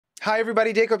Hi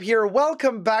everybody, Dacob here.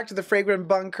 Welcome back to the Fragrant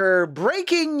Bunker.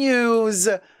 Breaking news!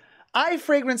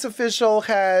 iFragrance Official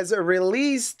has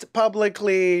released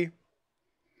publicly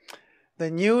the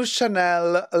new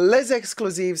Chanel Les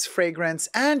Exclusifs fragrance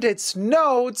and its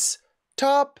notes,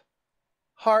 top,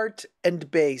 heart,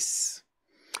 and base.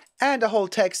 And a whole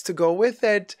text to go with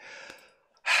it.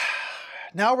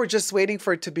 Now we're just waiting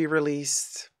for it to be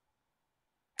released.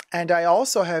 And I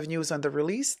also have news on the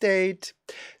release date.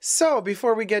 So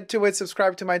before we get to it,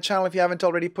 subscribe to my channel if you haven't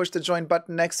already. Push the join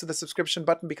button next to the subscription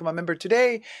button. Become a member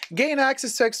today. Gain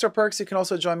access to extra perks. You can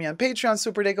also join me on Patreon.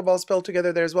 superdacob all spelled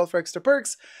together there as well for extra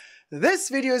perks. This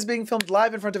video is being filmed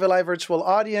live in front of a live virtual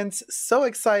audience. So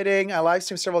exciting. I live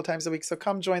stream several times a week, so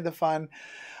come join the fun.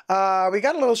 We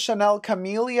got a little Chanel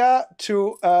Camellia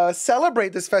to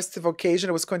celebrate this festive occasion.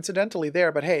 It was coincidentally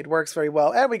there, but hey, it works very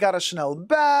well. And we got a Chanel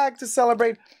bag to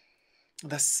celebrate.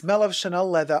 The smell of Chanel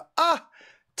leather.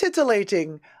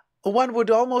 Titillating. One would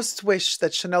almost wish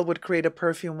that Chanel would create a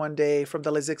perfume one day from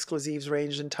the Les Exclusifs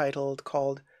range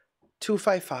called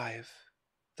 255,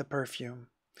 the perfume.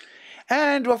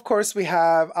 And of course we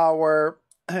have our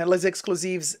Les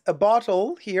Exclusifs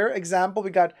bottle here. Example, we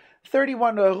got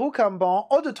 31 Rue Cambon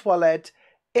Eau de Toilette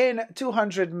in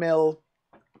 200 ml.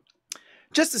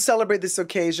 Just to celebrate this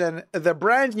occasion, the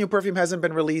brand new perfume hasn't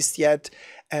been released yet,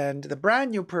 and the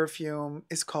brand new perfume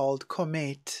is called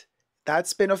Comete.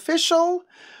 That's been official.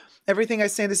 Everything I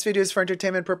say in this video is for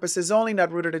entertainment purposes only,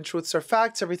 not rooted in truths or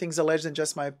facts. Everything's alleged and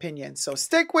just my opinion. So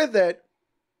stick with it.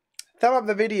 Thumb up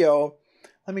the video.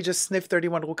 Let me just sniff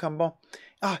 31 Rue Cambon.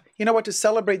 You know what? To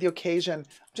celebrate the occasion, I'm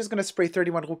just going to spray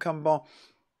 31 Rue Cambon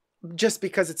just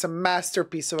because it's a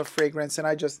masterpiece of a fragrance, and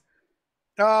I just...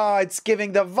 it's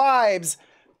giving the vibes.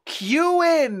 Cue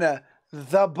in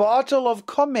the bottle of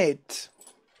Comete.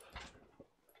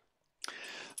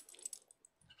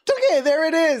 Okay, there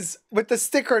it is. With the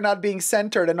sticker not being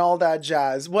centered and all that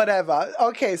jazz. Whatever.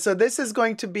 Okay, so this is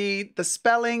going to be the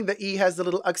spelling. The E has the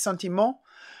little accentiment.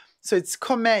 So it's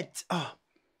Comete.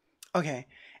 Okay.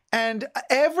 And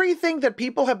everything that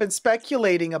people have been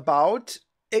speculating about,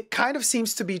 it kind of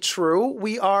seems to be true.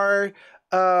 We're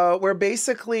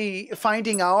basically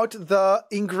finding out the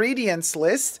ingredients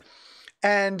list.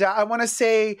 And I want to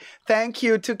say thank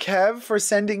you to Kev for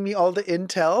sending me all the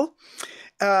intel.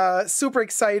 Super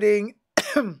exciting.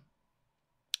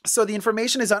 So the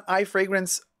information is on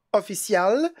iFragrance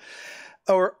Official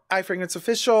or iFragrance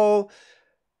Official.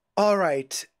 All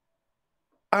right.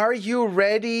 Are you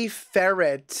ready,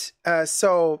 Ferret?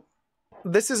 So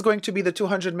this is going to be the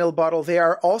 200 ml bottle. They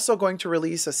are also going to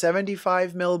release a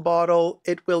 75 ml bottle.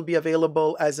 It will be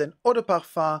available as an eau de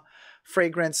parfum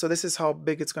fragrance. So this is how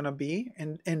big it's going to be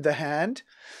in the hand.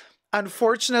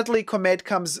 Unfortunately, Comete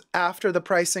comes after the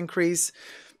price increase.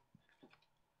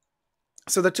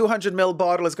 So the 200 ml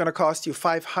bottle is going to cost you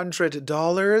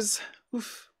 $500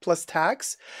 plus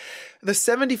tax. The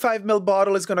 75 ml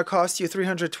bottle is going to cost you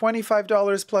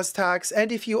 $325 plus tax. And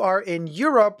if you are in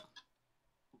Europe,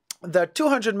 the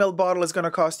 200 ml bottle is going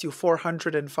to cost you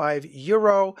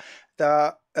 €405.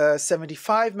 The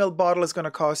 75 ml bottle is going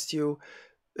to cost you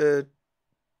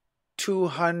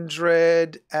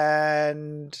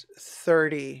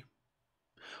 €230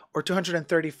 or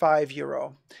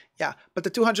 €235. Yeah, but the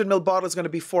 200 ml bottle is going to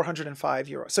be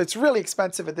 €405. So it's really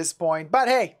expensive at this point. But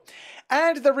hey,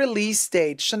 and the release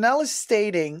date. Chanel is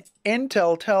stating,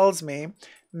 Intel tells me,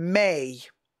 May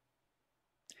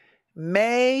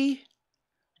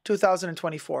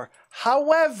 2024.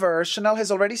 However, Chanel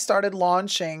has already started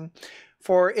launching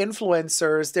for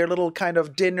influencers their little kind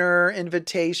of dinner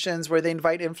invitations where they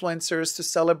invite influencers to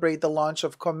celebrate the launch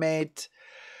of Comete.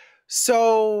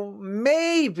 So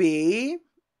maybe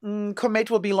Comete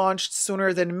will be launched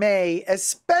sooner than May,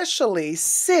 especially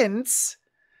since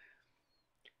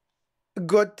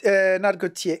Guerlain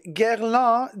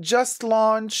just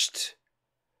launched.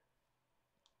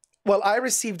 Well, I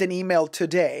received an email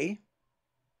today.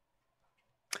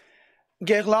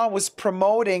 Guerlain was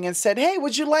promoting and said, hey,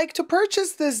 would you like to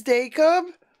purchase this, Dacob?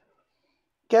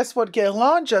 Guess what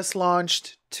Guerlain just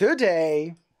launched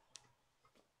today?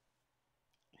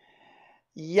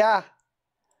 Yeah,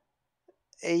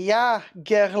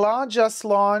 Guerlain just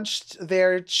launched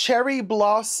their Cherry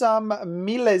Blossom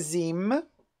Millésime.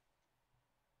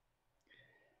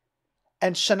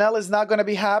 And Chanel is not going to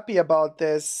be happy about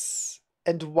this.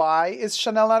 And why is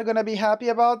Chanel not going to be happy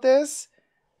about this?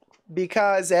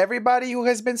 Because everybody who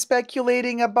has been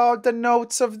speculating about the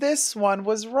notes of this one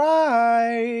was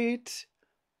right.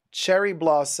 Cherry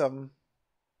Blossom.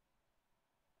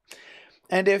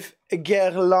 And if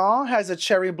Guerlain has a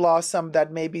cherry blossom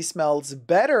that maybe smells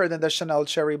better than the Chanel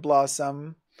cherry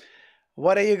blossom,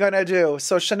 What are you gonna do?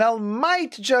 So Chanel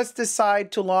might just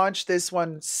decide to launch this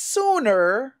one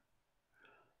sooner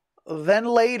than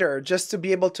later, just to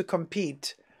be able to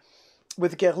compete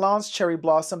with Guerlain's Cherry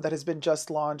Blossom that has been just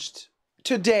launched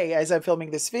today as I'm filming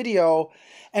this video.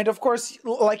 And of course,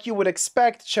 like you would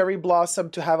expect Cherry Blossom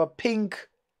to have a pink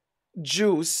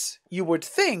juice, you would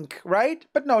think, right?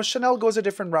 But no, Chanel goes a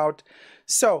different route.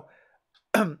 So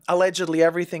allegedly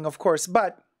everything, of course,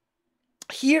 but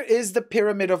here is the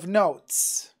pyramid of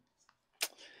notes.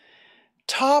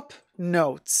 Top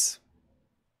notes.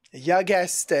 You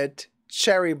guessed it,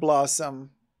 Cherry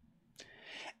Blossom.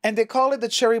 And they call it the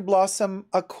Cherry Blossom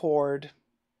Accord.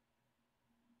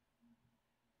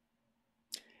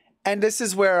 And this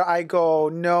is where I go,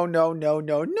 no, no, no,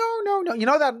 no, no, no, no. You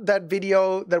know that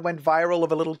video that went viral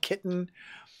of a little kitten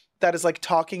that is like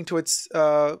talking to its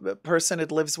person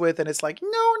it lives with, and it's like,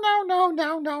 no, no, no,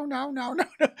 no, no, no, no, no, no,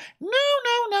 no,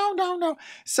 no, no, no, no.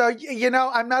 So, you know,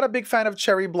 I'm not a big fan of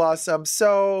Cherry Blossom.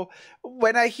 So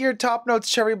when I hear top notes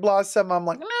Cherry Blossom, I'm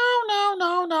like, no, no,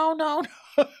 no, no, no,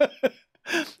 no.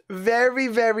 Very,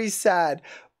 very sad.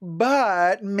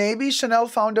 But maybe Chanel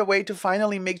found a way to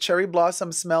finally make Cherry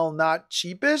Blossom smell not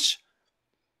cheapish.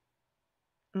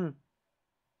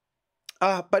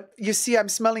 But you see, I'm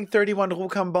smelling 31 Rue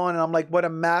Cambon, and I'm like, what a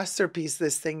masterpiece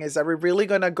this thing is. Are we really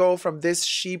going to go from this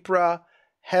Chypre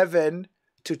heaven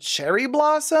to Cherry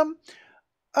Blossom?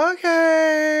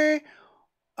 Okay.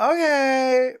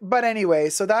 Okay. But anyway,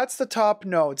 so that's the top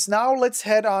notes. Now let's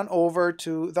head on over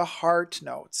to the heart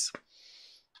notes.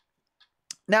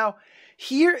 Now,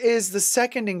 here is the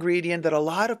second ingredient that a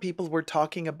lot of people were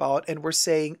talking about and were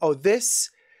saying, oh, this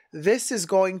is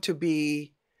going to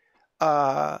be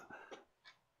the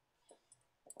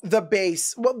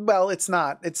base. Well, it's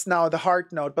not. It's now the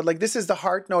heart note, but like this is the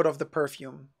heart note of the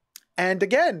perfume. And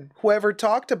again, whoever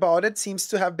talked about it seems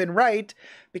to have been right,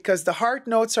 because the heart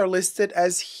notes are listed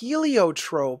as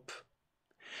heliotrope.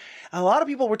 And a lot of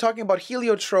people were talking about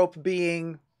heliotrope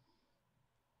being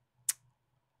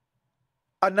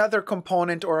another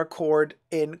component or accord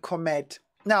in Comete.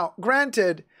 Now,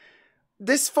 granted,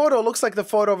 this photo looks like the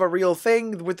photo of a real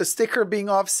thing with the sticker being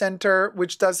off center,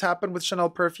 which does happen with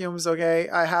Chanel perfumes, okay?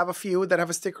 I have a few that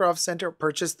have a sticker off center,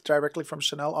 purchased directly from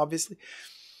Chanel, obviously.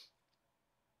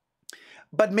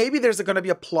 But maybe there's going to be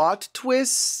a plot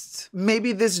twist.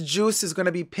 Maybe this juice is going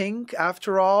to be pink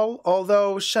after all.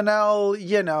 Although Chanel,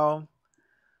 you know,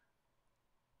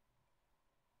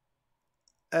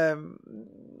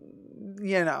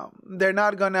 they're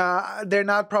not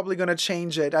probably gonna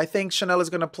change it. I think Chanel is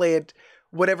gonna play it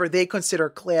whatever they consider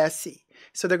classy.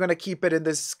 So they're gonna keep it in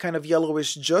this kind of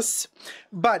yellowish juice.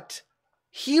 But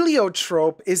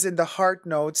heliotrope is in the heart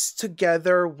notes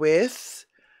together with,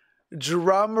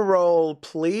 drum roll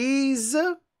please.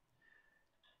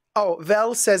 Oh,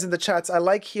 Vel says in the chats, I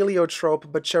like heliotrope,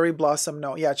 but Cherry Blossom,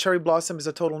 no. Yeah, Cherry Blossom is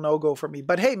a total no-go for me.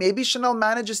 But hey, maybe Chanel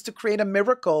manages to create a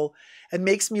miracle and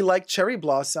makes me like Cherry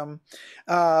Blossom.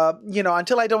 You know,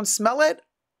 until I don't smell it,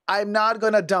 I'm not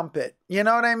gonna dump it. You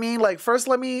know what I mean? Like, first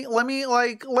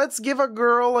let's give a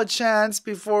girl a chance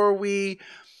before we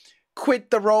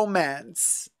quit the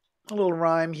romance. A little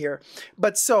rhyme here.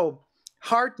 But so,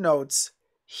 heart notes,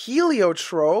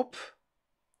 heliotrope,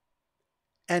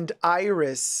 and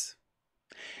iris.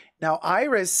 Now,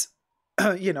 iris,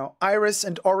 you know, iris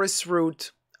and orris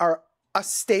root are a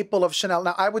staple of Chanel.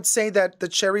 Now, I would say that the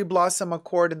Cherry Blossom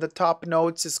Accord in the top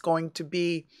notes is going to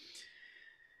be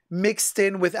mixed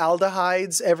in with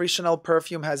aldehydes. Every Chanel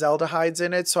perfume has aldehydes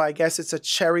in it, so I guess it's a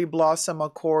Cherry Blossom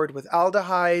Accord with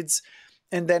aldehydes.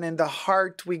 And then in the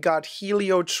heart, we got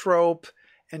heliotrope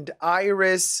and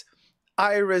iris.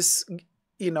 Iris,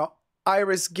 you know,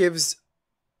 iris gives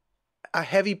a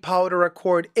heavy powder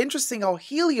accord. Interesting how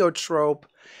heliotrope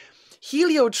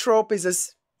is a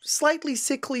slightly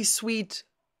sickly sweet,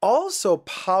 also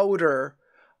powder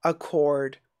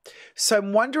accord. So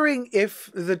I'm wondering if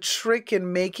the trick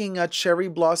in making a Cherry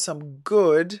Blossom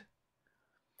good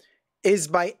is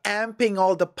by amping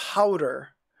all the powder,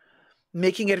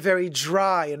 making it very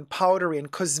dry and powdery and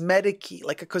cosmetic-y,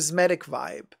 like a cosmetic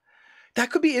vibe.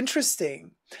 That could be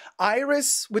interesting.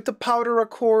 Iris with the powder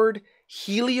accord,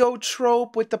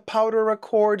 heliotrope with the powder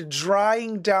accord,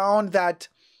 drying down that,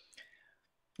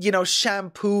 you know,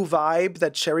 shampoo vibe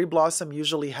that Cherry Blossom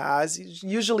usually has.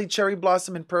 Usually Cherry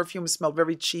Blossom and perfume smell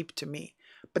very cheap to me.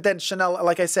 But then Chanel,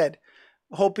 like I said,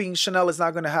 hoping Chanel is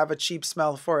not going to have a cheap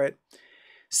smell for it.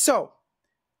 So,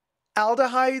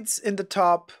 aldehydes in the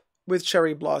top with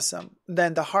Cherry Blossom.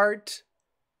 Then the heart,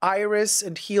 iris,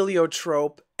 and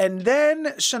heliotrope. And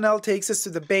then Chanel takes us to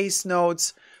the base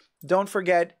notes. Don't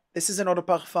forget, this is an eau de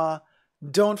parfum.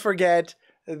 Don't forget,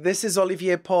 this is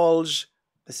Olivier Polge.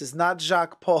 This is not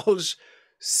Jacques Polge.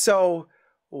 So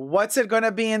what's it going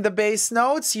to be in the base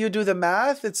notes? You do the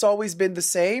math. It's always been the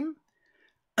same.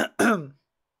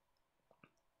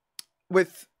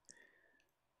 with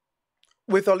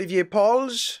Olivier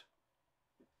Polge.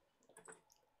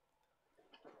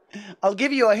 I'll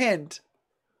give you a hint.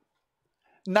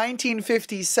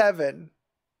 1957.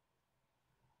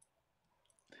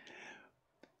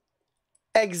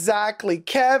 Exactly.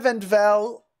 Kev and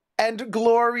Vel and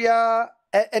Gloria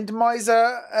and Moise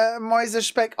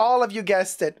Speck, all of you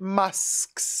guessed it.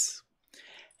 Musks.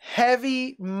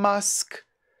 Heavy musk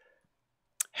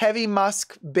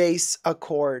base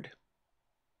accord.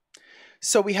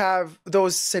 So we have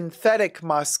those synthetic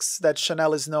musks that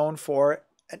Chanel is known for,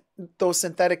 those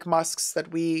synthetic musks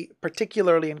that we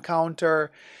particularly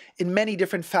encounter in many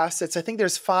different facets. I think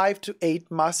there's 5 to 8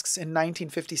 musks in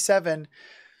 1957.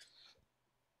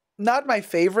 Not my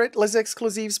favorite Les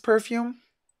Exclusifs perfume,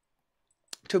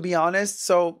 to be honest.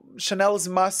 So Chanel's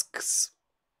musks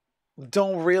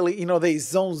don't really, you know, they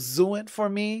zoom it for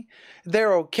me.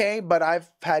 They're okay, but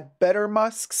I've had better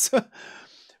musks.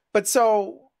 But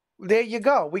so there you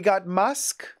go. We got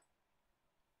musk,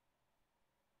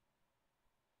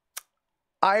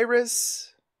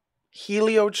 iris,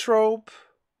 heliotrope,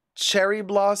 cherry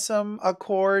blossom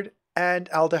accord, and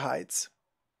aldehydes.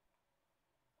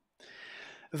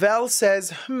 Val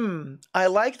says, I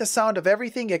like the sound of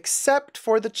everything except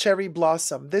for the cherry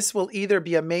blossom. This will either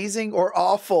be amazing or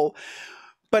awful.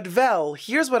 But Val,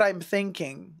 here's what I'm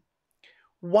thinking.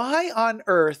 Why on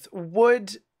earth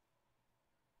would...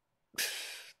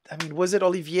 I mean, was it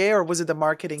Olivier or was it the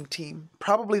marketing team?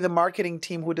 Probably the marketing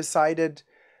team who decided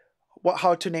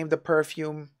how to name the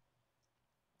perfume.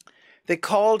 They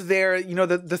called their, you know,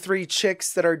 the 3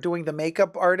 chicks that are doing the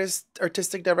makeup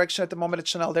artistic direction at the moment at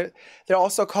Chanel. They're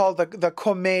also called the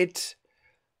Comete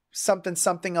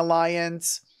something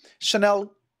Alliance.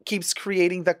 Chanel keeps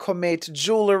creating the Comete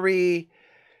jewelry.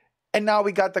 And now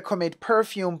we got the Comete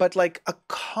perfume, but like a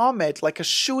comet, like a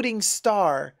shooting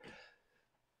star.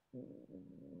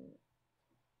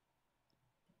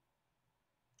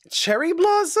 Cherry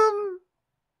blossom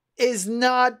is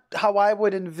not how I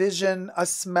would envision a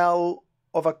smell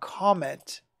of a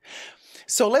comet.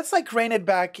 So let's like rein it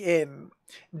back in.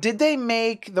 Did they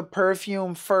make the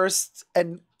perfume first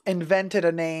and invented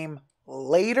a name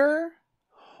later?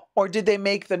 Or did they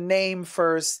make the name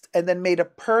first and then made a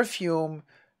perfume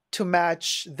to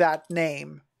match that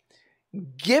name?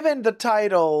 Given the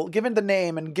title, given the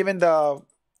name, and given the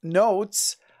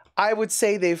notes, I would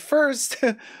say they first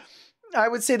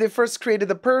created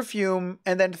the perfume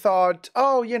and then thought,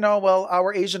 oh, you know, well,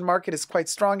 our Asian market is quite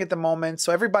strong at the moment,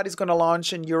 so everybody's going to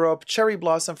launch in Europe cherry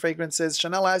blossom fragrances.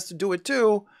 Chanel has to do it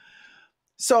too.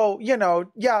 So, you know,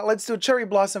 yeah, let's do cherry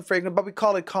blossom fragrance, but we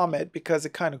call it Comet because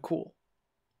it's kind of cool.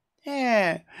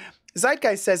 Yeah.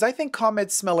 Zeitgeist says, I think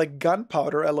comets smell like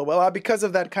gunpowder, lol, because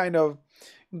of that kind of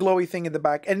glowy thing in the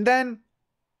back. And then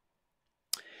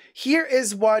here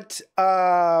is what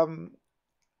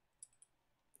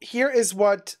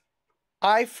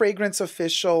iFragrance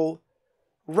Official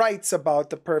writes about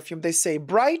the perfume. They say,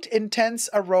 bright, intense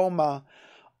aroma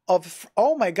of,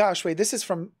 oh my gosh, wait, this is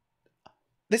from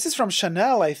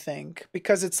Chanel, I think,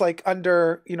 because it's like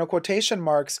under, you know, quotation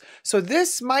marks. So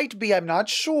this might be, I'm not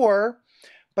sure,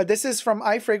 but this is from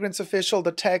iFragrance Official,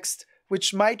 the text,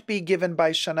 which might be given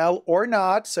by Chanel or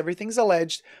not. So everything's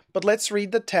alleged, but let's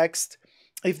read the text.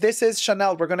 If this is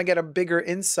Chanel, we're going to get a bigger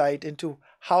insight into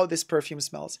how this perfume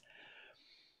smells.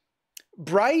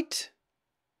 Bright,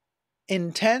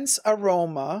 intense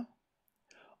aroma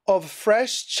of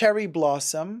fresh cherry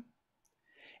blossom,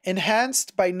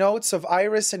 enhanced by notes of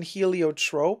iris and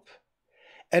heliotrope,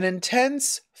 an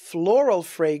intense floral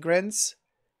fragrance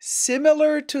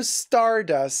similar to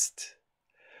stardust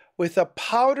with a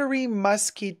powdery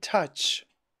musky touch.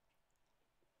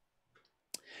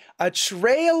 A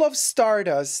trail of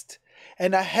stardust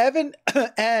and a heavenly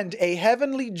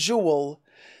jewel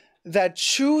that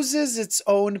chooses its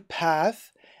own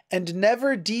path and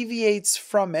never deviates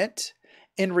from it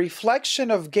in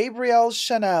reflection of Gabrielle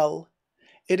Chanel.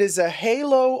 It is a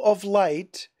halo of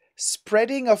light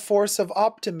spreading a force of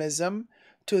optimism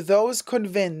to those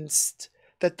convinced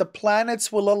that the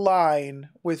planets will align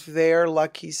with their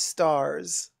lucky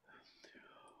stars.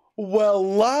 Well,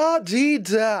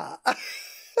 la-dee-da.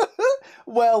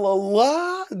 Well,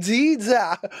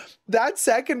 la-dee-da. That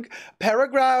second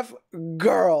paragraph,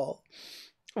 girl.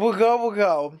 We'll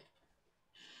go.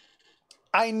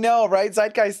 I know, right?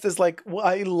 Zeitgeist is like, well,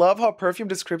 I love how perfume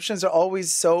descriptions are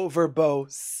always so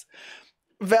verbose.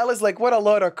 Val is like, what a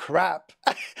load of crap.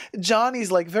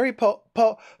 Johnny's like, very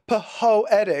poetic.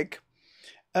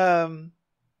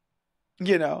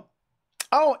 you know.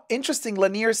 Oh, interesting.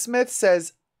 Lanier Smith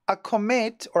says a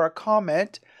comet or a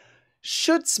comet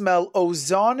should smell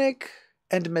ozonic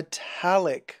and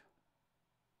metallic.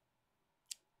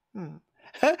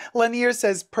 Lanier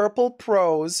says purple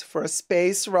prose for a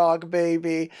space rock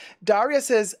baby. Daria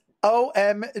says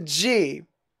OMG.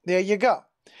 There you go.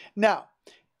 Now,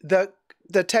 the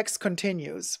text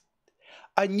continues.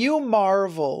 A new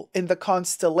marvel in the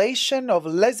constellation of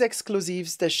Les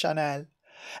Exclusifs de Chanel,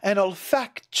 an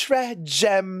olfactory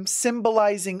gem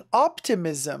symbolizing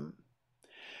optimism.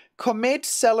 Comete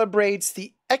celebrates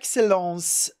the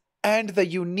excellence and the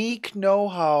unique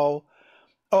know-how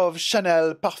of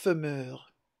Chanel Parfumeur.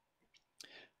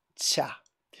 Tja.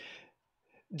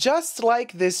 Just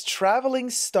like this traveling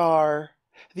star,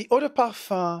 the eau de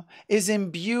parfum is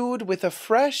imbued with a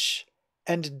fresh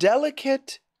and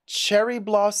delicate cherry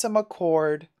blossom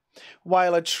accord,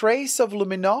 while a trace of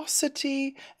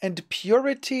luminosity and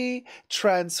purity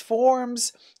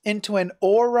transforms into an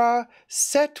aura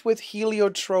set with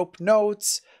heliotrope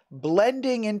notes,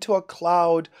 blending into a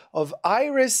cloud of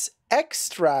iris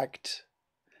extract.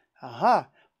 Aha,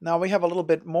 now we have a little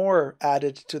bit more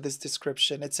added to this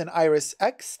description. It's an iris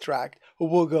extract.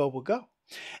 We'll go.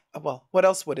 Well, what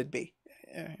else would it be?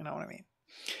 You know what I mean?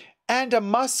 And a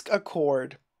musk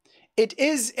accord. It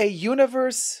is a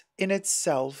universe in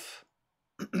itself.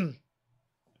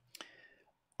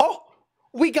 Oh,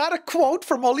 we got a quote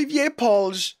from Olivier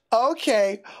Polge.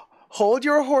 Okay, hold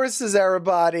your horses,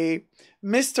 everybody.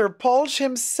 Mr. Polge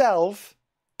himself...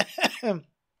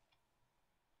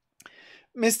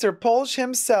 Mr. Polge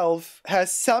himself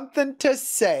has something to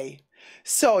say.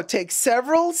 So take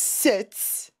several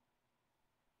sits.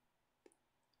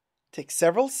 Take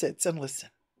several sits and listen.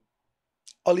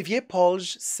 Olivier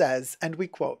Polge says, and we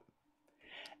quote,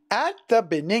 at the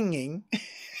beginning,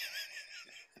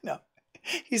 no,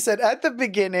 he said, at the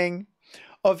beginning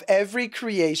of every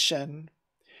creation,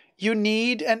 you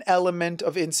need an element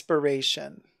of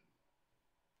inspiration.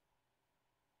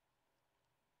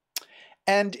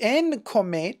 And in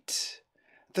Comete,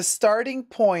 the starting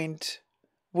point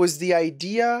was the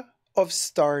idea of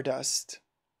stardust.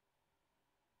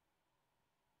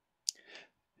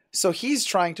 So he's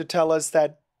trying to tell us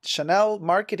that Chanel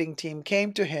marketing team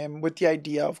came to him with the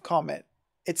idea of Comet.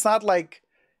 It's not like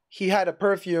he had a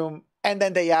perfume and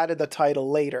then they added the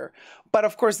title later. But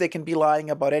of course they can be lying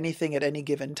about anything at any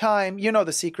given time. You know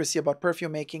the secrecy about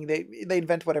perfume making. They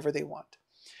invent whatever they want.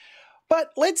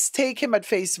 But let's take him at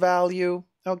face value,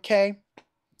 okay?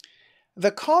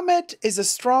 The comet is a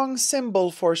strong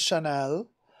symbol for Chanel,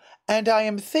 and I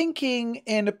am thinking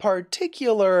in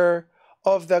particular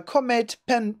of the Comete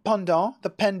pendant, the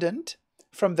pendant,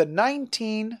 from the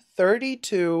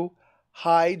 1932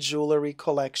 high jewelry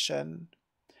collection.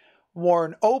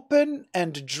 Worn open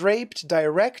and draped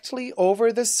directly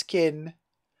over the skin,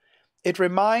 it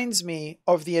reminds me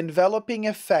of the enveloping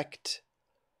effect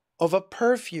of a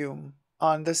perfume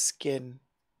on the skin.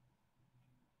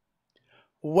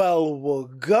 Well, we'll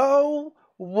go.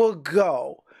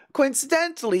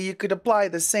 Coincidentally, you could apply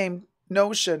the same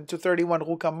notion to 31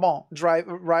 Rue Cambon,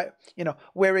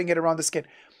 wearing it around the skin.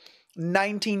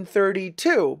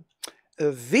 1932,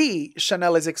 the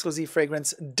Chanel Les Exclusifs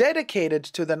fragrance dedicated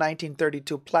to the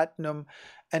 1932 Platinum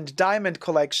and Diamond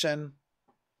collection.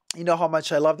 You know how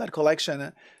much I love that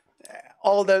collection.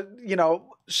 All the,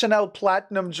 Chanel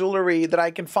Platinum jewelry that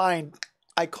I can find,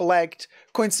 I collect.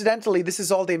 Coincidentally, this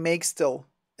is all they make still,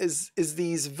 is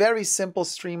these very simple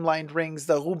streamlined rings,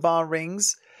 the ruban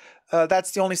rings.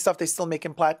 That's the only stuff they still make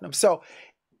in platinum. So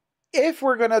if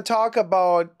we're going to talk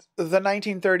about the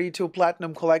 1932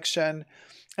 Platinum collection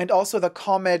and also the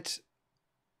Comet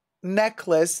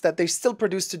necklace that they still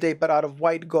produce today, but out of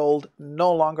white gold,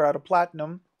 no longer out of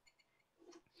platinum,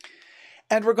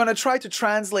 and we're going to try to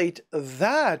translate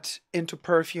that into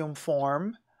perfume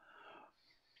form,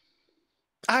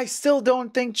 I still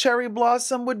don't think cherry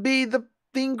blossom would be the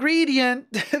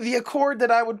ingredient, the accord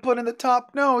that I would put in the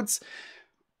top notes.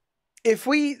 If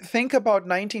we think about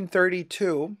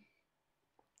 1932,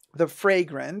 the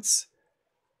fragrance,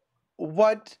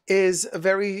 what is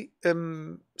very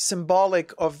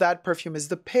symbolic of that perfume is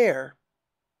the pear.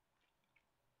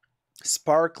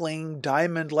 Sparkling,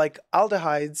 diamond-like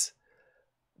aldehydes,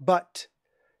 but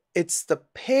it's the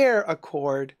pear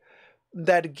accord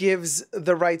that gives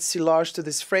the right silage to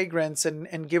this fragrance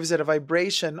and gives it a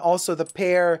vibration. Also, the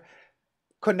pear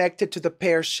connected to the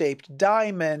pear-shaped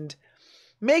diamond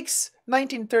makes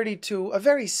 1932 a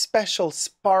very special,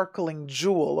 sparkling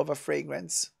jewel of a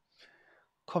fragrance.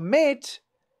 Comete,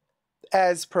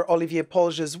 as per Olivier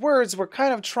Polge's words,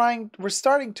 we're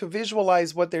starting to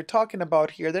visualize what they're talking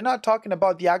about here. They're not talking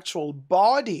about the actual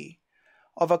body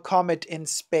of a comet in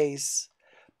space,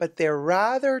 but they're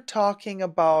rather talking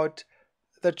about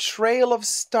the trail of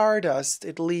stardust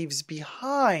it leaves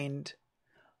behind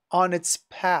on its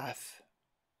path.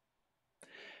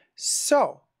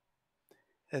 So,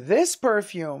 this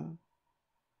perfume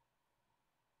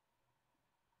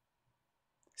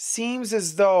seems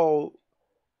as though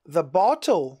the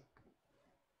bottle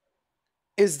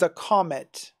is the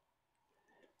comet.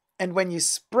 And when you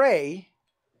spray,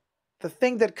 the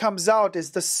thing that comes out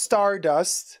is the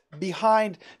stardust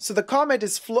behind. So the comet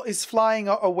is flying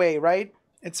away, right?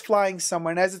 It's flying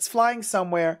somewhere. And as it's flying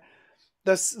somewhere,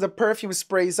 the perfume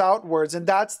sprays outwards. And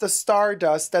that's the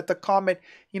stardust that the comet,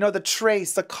 you know, the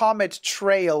trace, the comet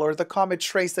trail or the comet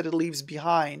trace that it leaves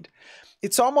behind.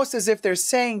 It's almost as if they're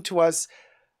saying to us,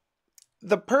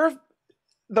 the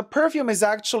perfume is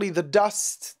actually the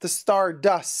dust, the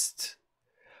stardust,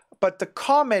 but the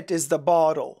comet is the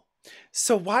bottle.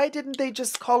 So why didn't they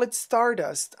just call it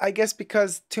stardust? I guess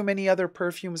because too many other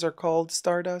perfumes are called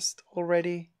stardust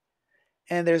already.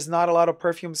 And there's not a lot of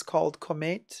perfumes called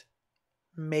Comete.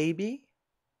 Maybe.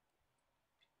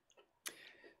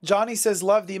 Johnny says,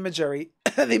 love the imagery.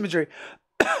 The imagery.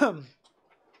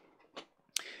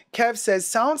 Kev says,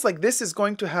 sounds like this is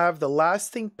going to have the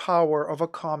lasting power of a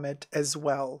comet as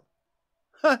well.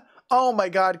 Oh my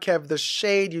God, Kev, the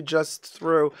shade you just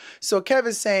threw. So Kev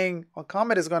is saying, well,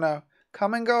 comet is going to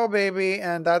come and go, baby,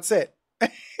 and that's it.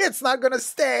 It's not going to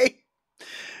stay.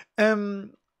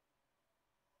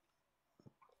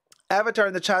 Avatar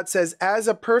in the chat says, as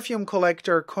a perfume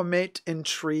collector, Comete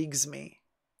intrigues me.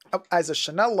 As a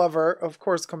Chanel lover, of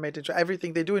course, Comete,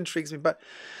 everything they do intrigues me, but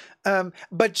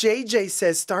JJ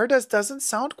says Stardust doesn't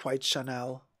sound quite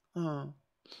Chanel.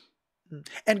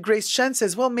 And Grace Chen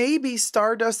says, well, maybe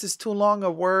Stardust is too long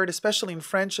a word, especially in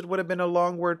French. It would have been a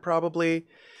long word probably.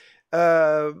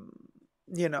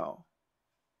 You know.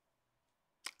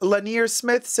 Lanier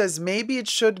Smith says, maybe it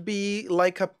should be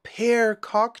like a pear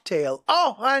cocktail.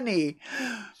 Oh, honey.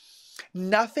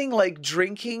 Nothing like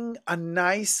drinking a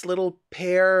nice little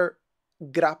pear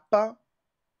grappa,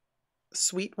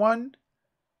 sweet one,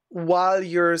 while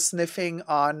you're sniffing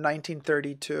on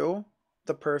 1932,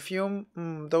 the perfume.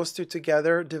 Those two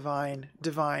together, divine,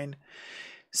 divine.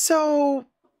 So,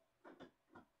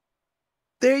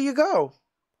 there you go.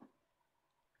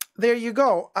 There you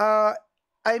go.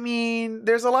 I mean,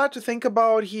 there's a lot to think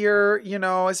about here, you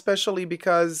know, especially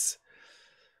because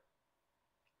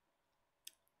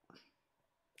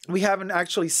we haven't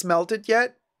actually smelt it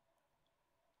yet.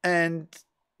 And,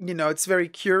 you know, it's very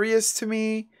curious to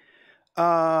me.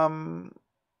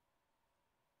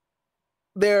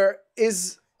 There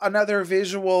is another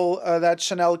visual that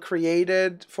Chanel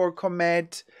created for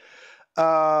Comete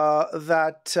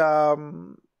that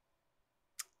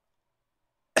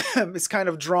is kind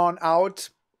of drawn out.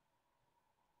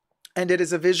 And it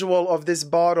is a visual of this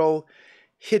bottle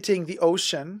hitting the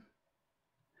ocean.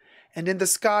 And in the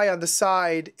sky on the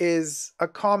side is a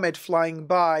comet flying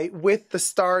by with the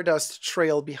stardust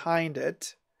trail behind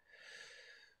it.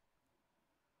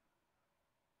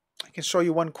 I can show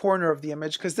you one corner of the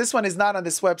image because this one is not on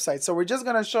this website. So we're just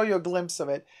going to show you a glimpse of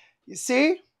it. You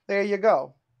see? There you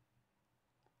go.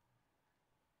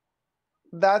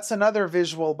 That's another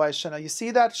visual by Chanel. You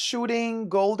see that shooting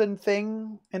golden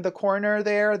thing in the corner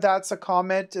there? That's a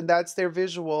comet, and that's their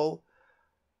visual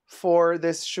for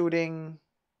this shooting.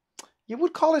 You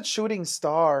would call it shooting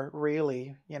star,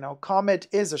 really. You know, comet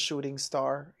is a shooting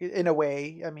star in a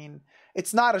way. I mean,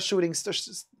 it's not a shooting star.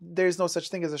 There's no such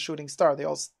thing as a shooting star.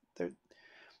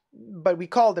 But we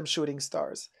call them shooting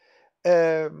stars.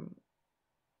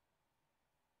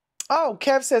 Oh,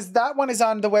 Kev says that one is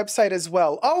on the website as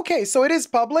well. Oh, okay, so it is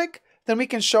public? Then we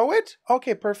can show it?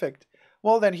 Okay, perfect.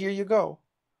 Well, then here you go.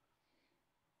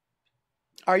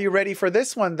 Are you ready for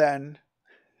this one then?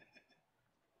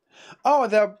 Oh,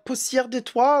 the Poussière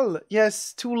d'Étoile.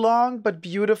 Yes, too long but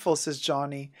beautiful, says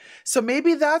Johnny. So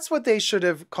maybe that's what they should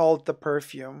have called the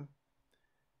perfume.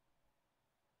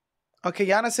 Okay,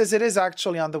 Yana says it is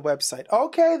actually on the website.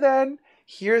 Okay, then.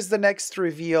 Here's the next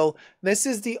reveal. This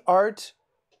is the art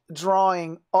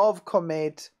drawing of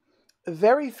Comete. A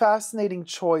very fascinating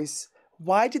choice.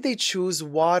 Why did they choose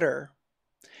water?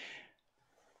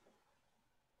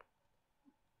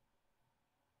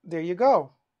 There you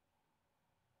go.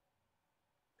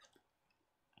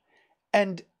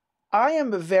 And I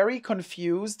am very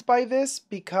confused by this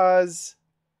because,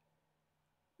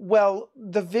 well,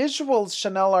 the visuals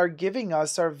Chanel are giving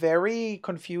us are very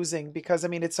confusing because, I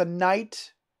mean, it's a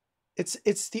night.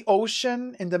 It's the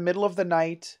ocean in the middle of the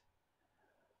night.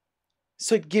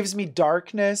 So it gives me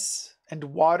darkness and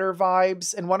water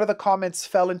vibes. And one of the comets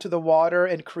fell into the water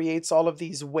and creates all of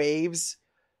these waves.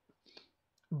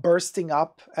 bursting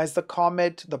up as the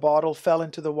comet, the bottle fell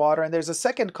into the water. And there's a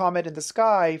second comet in the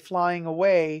sky flying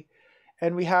away.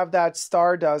 And we have that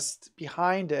stardust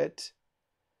behind it.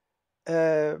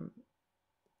 So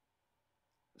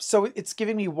it's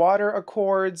giving me water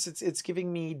accords. It's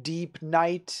giving me deep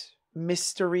night,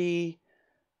 mystery,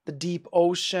 the deep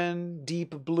ocean,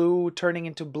 deep blue turning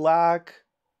into black.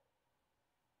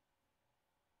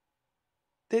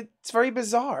 It's very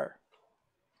bizarre.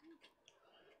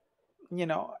 You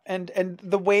know, and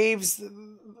the waves,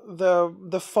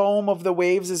 the foam of the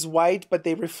waves is white, but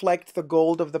they reflect the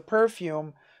gold of the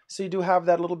perfume. So you do have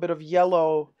that little bit of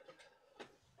yellow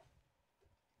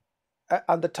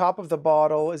on the top of the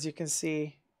bottle, as you can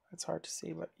see. It's hard to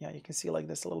see, but yeah, you can see like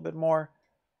this a little bit more.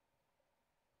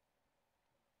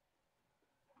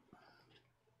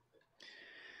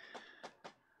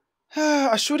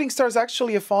 A shooting star is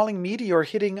actually a falling meteor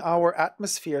hitting our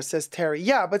atmosphere, says Terry.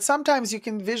 Yeah, but sometimes you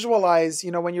can visualize,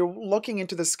 you know, when you're looking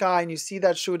into the sky and you see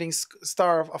that shooting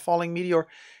star, a falling meteor,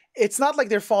 it's not like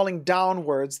they're falling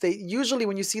downwards. They usually,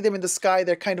 when you see them in the sky,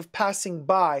 they're kind of passing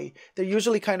by. They're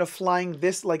usually kind of flying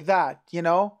this like that, you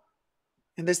know,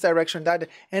 in this direction, that,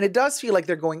 and it does feel like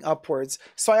they're going upwards.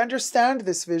 So I understand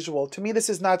this visual. To me, this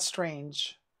is not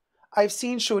strange. I've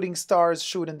seen shooting stars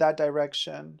shoot in that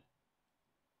direction.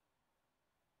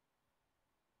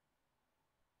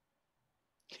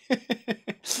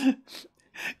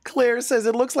 Claire says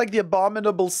it looks like the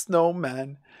abominable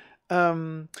snowman.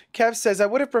 Kev says I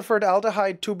would have preferred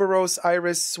aldehyde, tuberose,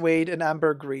 iris, suede, and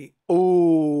ambergris.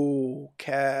 Ooh,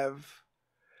 Kev.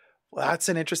 Well, that's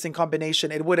an interesting combination.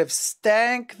 It would have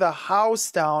stank the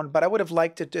house down, but I would have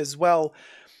liked it as well.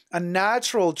 A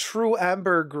natural, true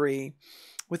ambergris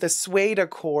with a suede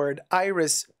accord,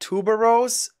 iris,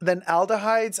 tuberose, then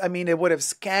aldehydes. I mean, it would have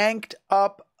skanked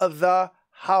up the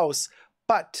house.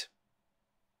 But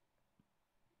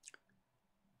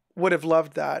would have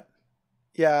loved that.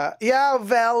 Yeah. Yeah,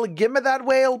 Val, give me that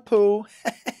whale poo.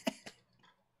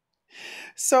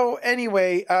 So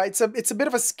anyway, it's a bit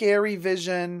of a scary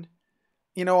vision.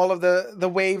 You know, all of the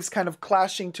waves kind of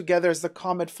clashing together as the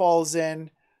comet falls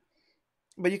in.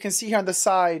 But you can see here on the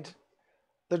side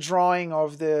the drawing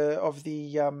of the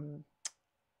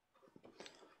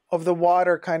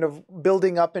water kind of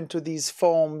building up into these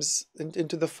foams,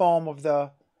 into the foam of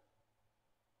the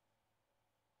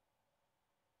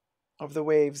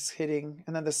waves hitting,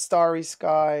 and then the starry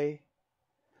sky.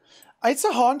 It's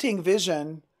a haunting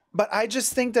vision, but I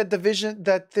just think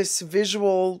that this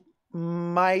visual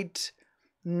might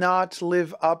not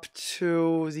live up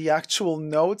to the actual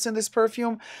notes in this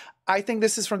perfume. I think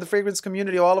this is from the fragrance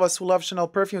community. All of us who love Chanel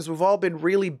perfumes, we've all been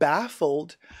really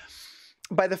baffled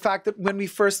by the fact that when we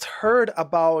first heard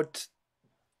about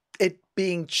it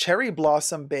being cherry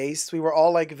blossom based, we were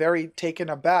all like very taken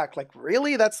aback. Like,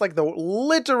 really? That's like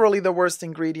literally the worst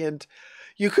ingredient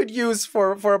you could use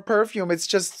for a perfume. It's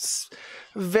just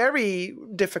very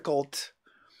difficult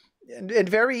and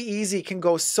very easy, can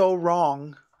go so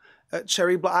wrong.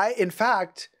 In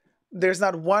fact, there's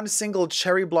not one single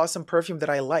cherry blossom perfume that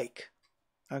I like.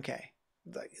 Okay.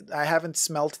 I haven't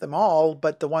smelt them all,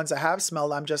 but the ones I have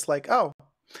smelled, I'm just like, oh,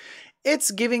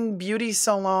 it's giving beauty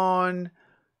salon,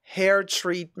 hair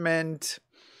treatment,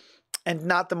 and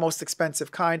not the most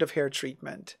expensive kind of hair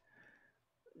treatment.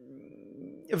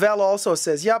 Val also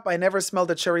says, yep, I never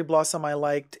smelled a cherry blossom I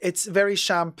liked. It's very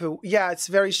shampoo. Yeah, it's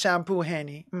very shampoo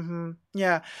henny.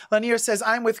 Yeah. Lanier says,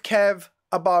 I'm with Kev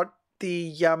about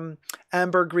the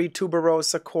ambergris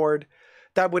tuberose accord.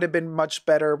 That would have been much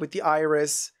better with the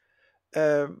iris.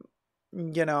 You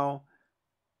know.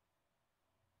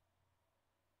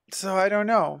 So I don't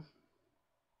know.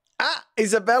 Ah,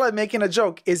 Isabella making a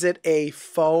joke. Is it a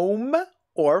foam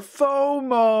or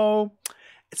FOMO?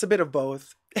 It's a bit of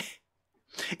both.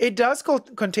 It does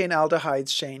contain aldehydes,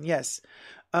 Shane. Yes.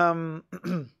 Oh,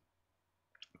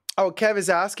 Kev is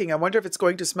asking, I wonder if it's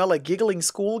going to smell like giggling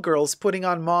schoolgirls putting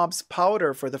on mom's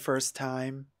powder for the first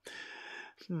time.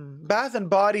 Bath and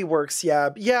Body Works, yeah.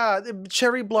 Yeah,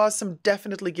 Cherry Blossom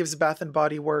definitely gives Bath and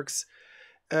Body Works.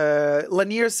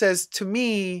 Lanier says, to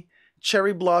me,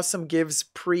 Cherry Blossom gives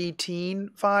pre-teen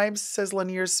vibes, says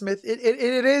Lanier Smith.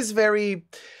 It is very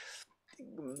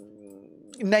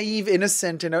naive,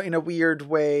 innocent in a weird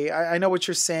way. I know what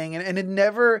you're saying. And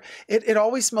it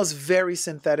always smells very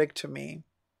synthetic to me.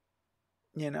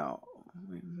 You know,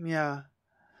 yeah.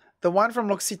 The one from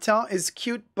L'Occitane is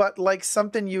cute, but like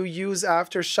something you use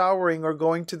after showering or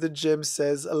going to the gym,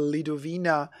 says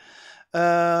Lidovina.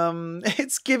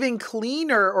 It's giving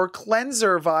cleaner or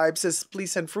cleanser vibes, says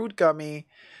Please and Fruit Gummy.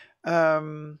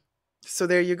 So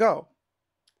there you go.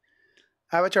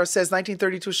 Avatar says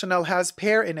 1932 Chanel has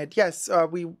pear in it. Yes,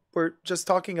 we were just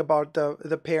talking about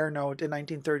the pear note in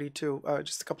 1932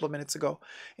 just a couple of minutes ago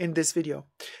in this video.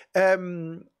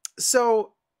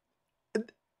 So,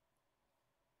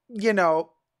 you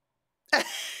know,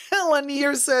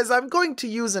 Lanier says, I'm going to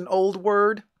use an old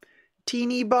word,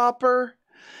 teeny bopper.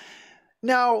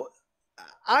 Now,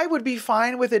 I would be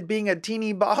fine with it being a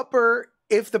teeny bopper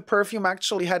if the perfume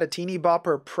actually had a teeny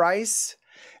bopper price.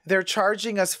 They're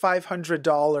charging us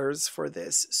 $500 for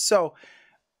this. So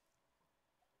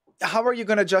how are you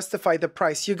going to justify the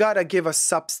price? You got to give a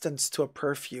substance to a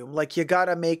perfume. Like, you got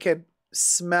to make it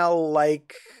smell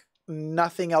like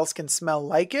nothing else can smell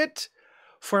like it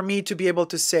for me to be able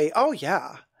to say, oh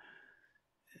yeah,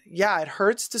 it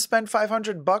hurts to spend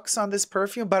 $500 on this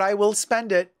perfume, but I will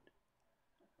spend it.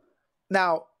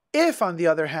 Now, if on the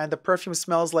other hand, the perfume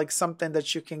smells like something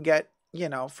that you can get, you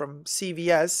know, from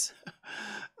CVS,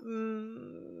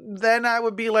 then I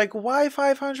would be like, why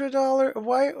 $500?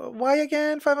 Why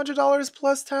again? $500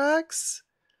 plus tax?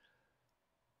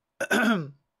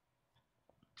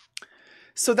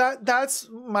 So that's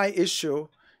my issue,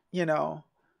 you know.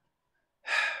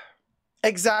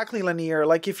 Exactly, Lanier.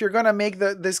 Like, if you're gonna make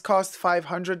this cost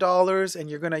 $500 and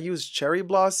you're gonna use cherry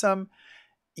blossom,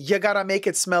 you gotta make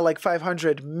it smell like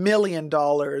 $500 million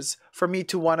for me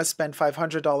to want to spend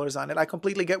 $500 on it. I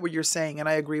completely get what you're saying, and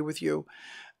I agree with you.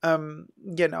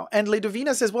 You know, and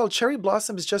Ledovina says, well, cherry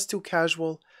blossom is just too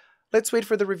casual. Let's wait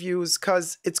for the reviews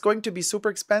because it's going to be super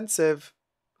expensive,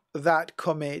 that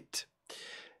Comete.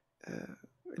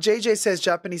 JJ says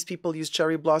Japanese people use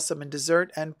cherry blossom in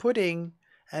dessert and pudding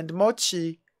and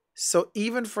mochi. So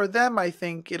even for them, I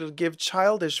think it'll give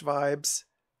childish vibes.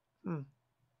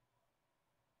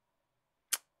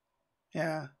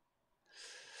 Yeah.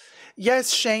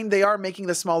 Yes, Shane, they are making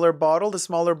the smaller bottle. The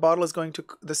smaller bottle is going to,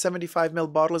 the 75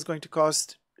 ml bottle is going to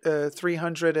cost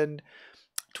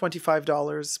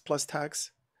 $325 plus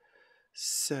tax.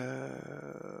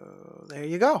 So there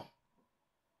you go.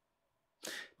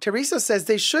 Teresa says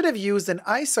they should have used an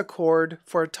ice accord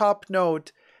for a top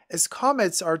note, as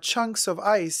comets are chunks of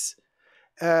ice,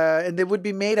 and they would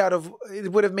be made out of,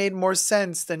 it would have made more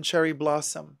sense than cherry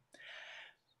blossom.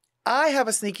 I have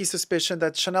a sneaky suspicion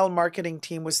that Chanel marketing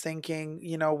team was thinking,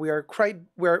 you know, we are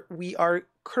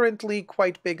currently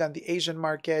quite big on the Asian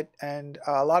market, and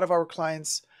a lot of our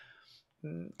clients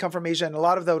come from Asia, and a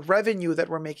lot of the revenue that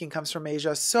we're making comes from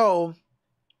Asia. So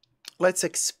let's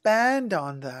expand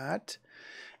on that,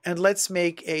 and let's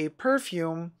make a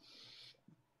perfume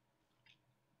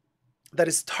that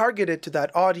is targeted to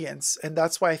that audience. And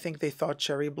that's why I think they thought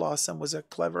cherry blossom was a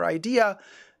clever idea.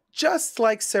 Just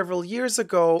like several years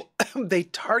ago, they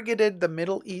targeted the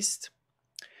Middle East,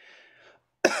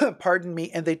 pardon me,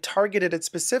 and they targeted it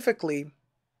specifically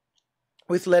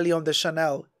with Le Lion de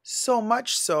Chanel. So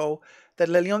much so that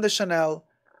Le Lion de Chanel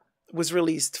was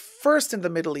released first in the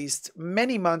Middle East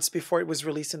many months before it was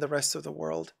released in the rest of the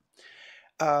world.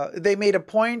 They made a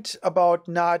point about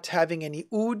not having any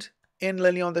oud in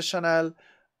Le Lion de Chanel,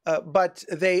 but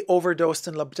they overdosed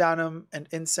in labdanum and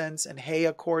incense and hay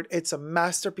accord. It's a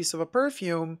masterpiece of a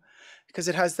perfume because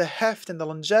it has the heft and the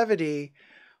longevity,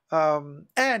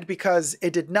 and because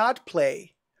it did not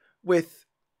play with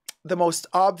the most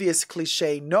obvious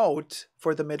cliche note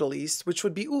for the Middle East, which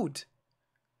would be oud.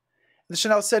 The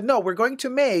Chanel said, no, we're going to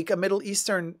make a Middle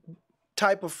Eastern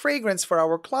type of fragrance for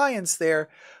our clients there,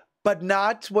 but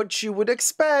not what you would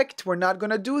expect. We're not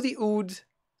going to do the oud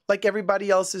like everybody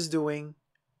else is doing.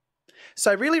 So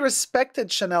I really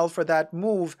respected Chanel for that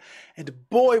move, and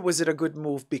boy, was it a good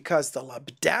move, because the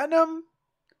labdanum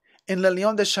in Le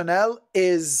Lion de Chanel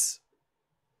is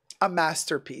a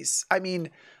masterpiece. I mean,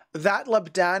 that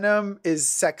labdanum is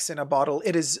sex in a bottle.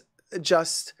 It is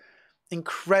just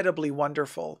incredibly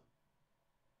wonderful.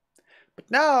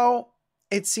 But now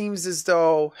it seems as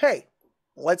though, hey,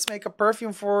 let's make a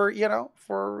perfume for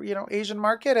Asian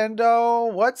market, and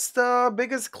what's the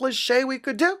biggest cliche we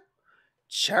could do?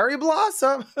 Cherry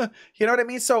blossom. You know what I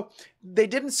mean? So they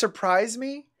didn't surprise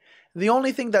me. The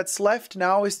only thing that's left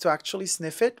now is to actually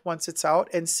sniff it once it's out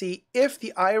and see if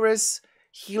the iris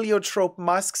heliotrope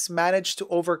musks manage to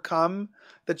overcome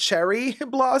the cherry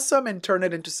blossom and turn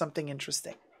it into something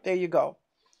interesting. There you go.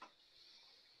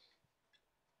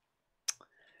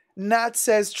 Nat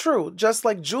says, true, just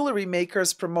like jewelry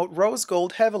makers promote rose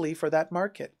gold heavily for that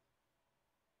market.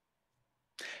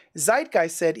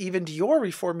 Zeitgeist said even Dior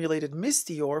reformulated Miss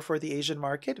Dior for the Asian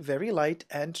market, very light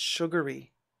and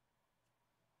sugary.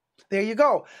 There you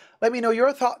go. Let me know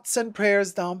your thoughts and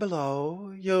prayers down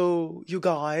below, you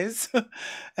guys.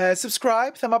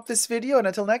 Subscribe, thumb up this video, and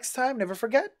until next time, never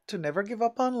forget to never give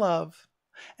up on love.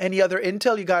 Any other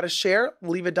intel you got to share,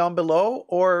 leave it down below,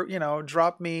 or,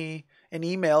 drop me an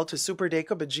email to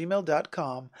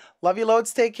superdacob@gmail.com. Love you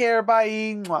loads. Take care. Bye.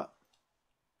 Mwah.